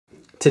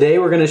Today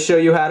we're going to show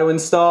you how to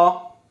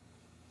install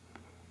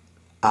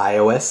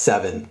iOS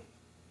 7.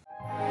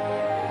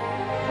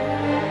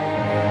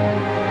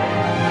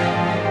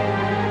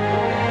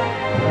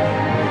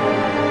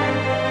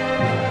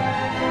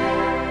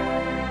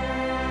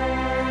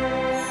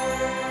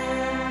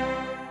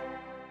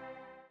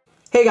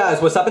 Hey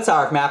guys, what's up? It's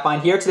Eric from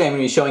AppFind here. Today I'm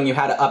going to be showing you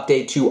how to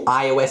update to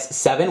iOS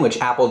 7, which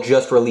Apple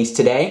just released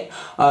today.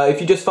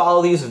 If you just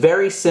follow these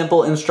very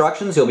simple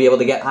instructions, you'll be able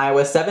to get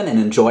iOS 7 and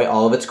enjoy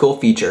all of its cool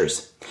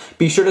features.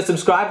 Be sure to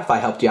subscribe if I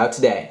helped you out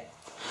today.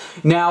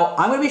 Now,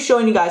 I'm going to be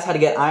showing you guys how to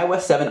get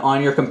iOS 7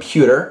 on your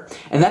computer,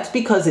 and that's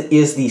because it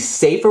is the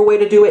safer way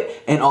to do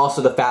it and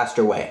also the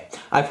faster way.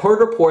 I've heard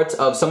reports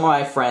of some of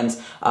my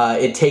friends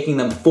it taking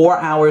them 4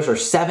 hours or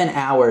 7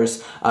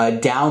 hours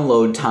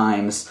download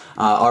times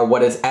are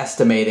what is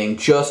estimating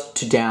just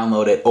to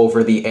download it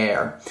over the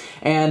air.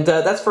 And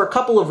that's for a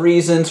couple of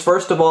reasons.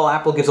 First of all,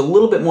 Apple gives a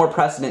little bit more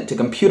precedent to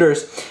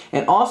computers,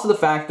 and also the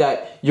fact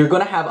that you're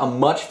going to have a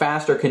much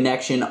faster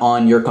connection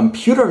on your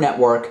computer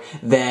network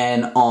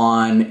than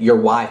on your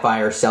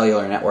Wi-Fi or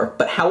cellular network.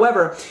 But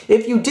however,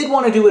 if you did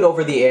want to do it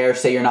over the air,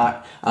 say you're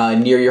not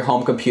near your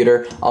home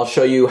computer, I'll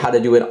show you how to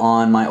do it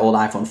on my old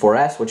iPhone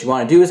 4S. What you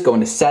want to do is go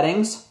into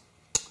Settings,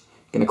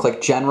 you're going to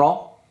click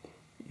General,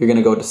 you're going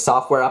to go to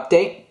Software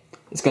Update,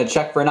 it's going to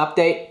check for an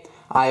update,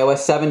 iOS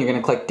 7, you're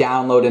going to click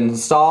Download and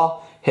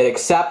Install, hit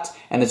Accept,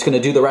 and it's going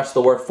to do the rest of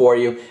the work for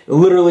you.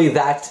 Literally,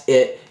 that's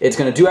it. It's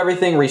going to do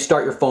everything,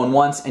 restart your phone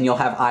once, and you'll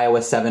have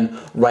iOS 7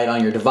 right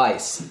on your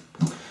device.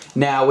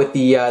 Now, with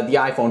the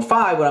iPhone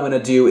 5, what I'm going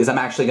to do is I'm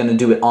actually going to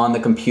do it on the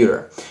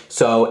computer.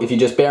 So if you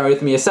just bear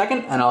with me a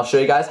second, and I'll show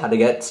you guys how to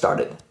get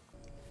started.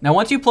 Now,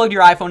 once you plug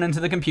your iPhone into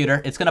the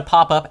computer, it's going to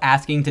pop up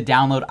asking to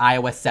download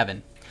iOS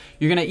 7.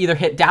 You're going to either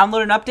hit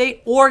Download and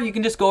Update, or you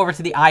can just go over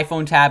to the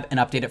iPhone tab and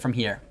update it from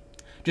here.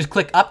 Just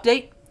click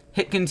Update,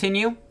 hit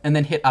Continue, and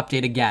then hit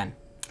Update again.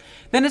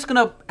 Then it's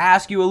going to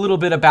ask you a little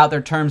bit about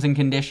their terms and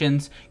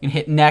conditions. You can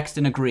hit Next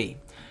and Agree.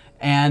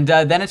 And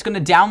then it's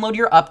going to download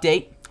your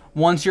update.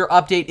 Once your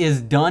update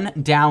is done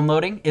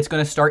downloading, it's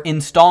going to start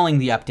installing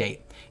the update.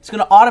 It's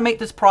going to automate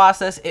this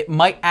process. It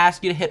might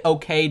ask you to hit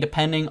OK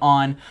depending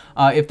on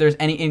if there's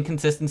any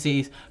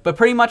inconsistencies. But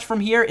pretty much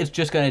from here, it's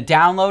just going to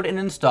download and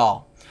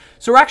install.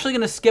 So we're actually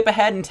going to skip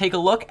ahead and take a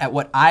look at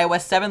what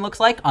iOS 7 looks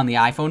like on the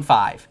iPhone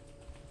 5.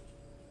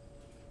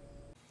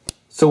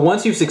 So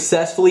once you've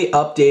successfully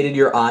updated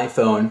your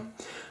iPhone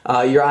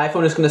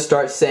is going to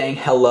start saying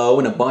hello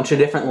in a bunch of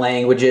different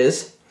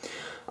languages.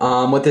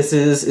 What this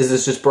is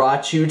this just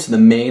brought you to the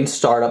main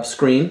startup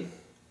screen.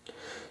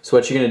 So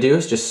what you're going to do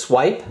is just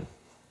swipe.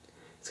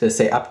 It's going to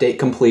say update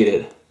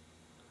completed.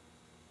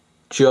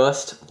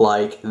 Just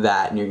like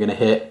that. And you're going to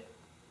hit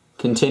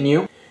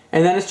continue.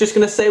 And then it's just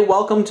going to say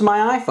welcome to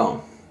my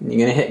iPhone. And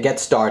you're going to hit get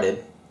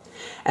started.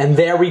 And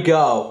there we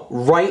go.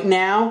 Right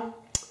now,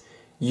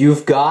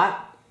 you've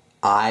got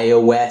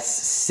iOS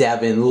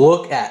 7.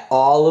 Look at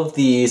all of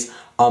these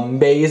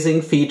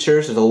amazing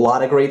features. There's a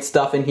lot of great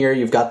stuff in here.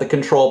 You've got the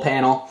control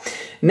panel.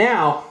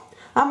 Now,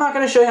 I'm not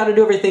going to show you how to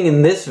do everything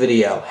in this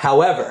video.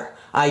 However,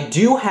 I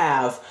do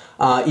have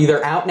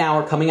either out now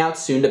or coming out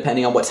soon,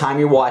 depending on what time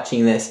you're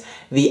watching this,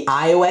 the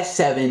iOS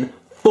 7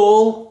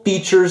 full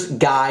features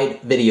guide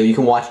video. You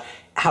can watch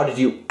how to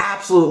do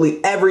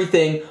absolutely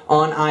everything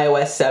on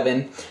iOS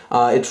 7.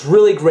 It's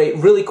really great,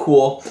 really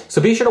cool.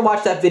 So be sure to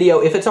watch that video.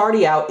 If it's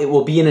already out, it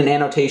will be in an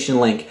annotation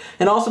link.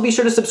 And also be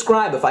sure to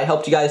subscribe if I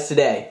helped you guys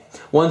today.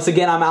 Once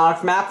again, I'm Alex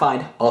from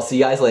AppFind. I'll see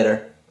you guys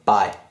later.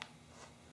 Bye.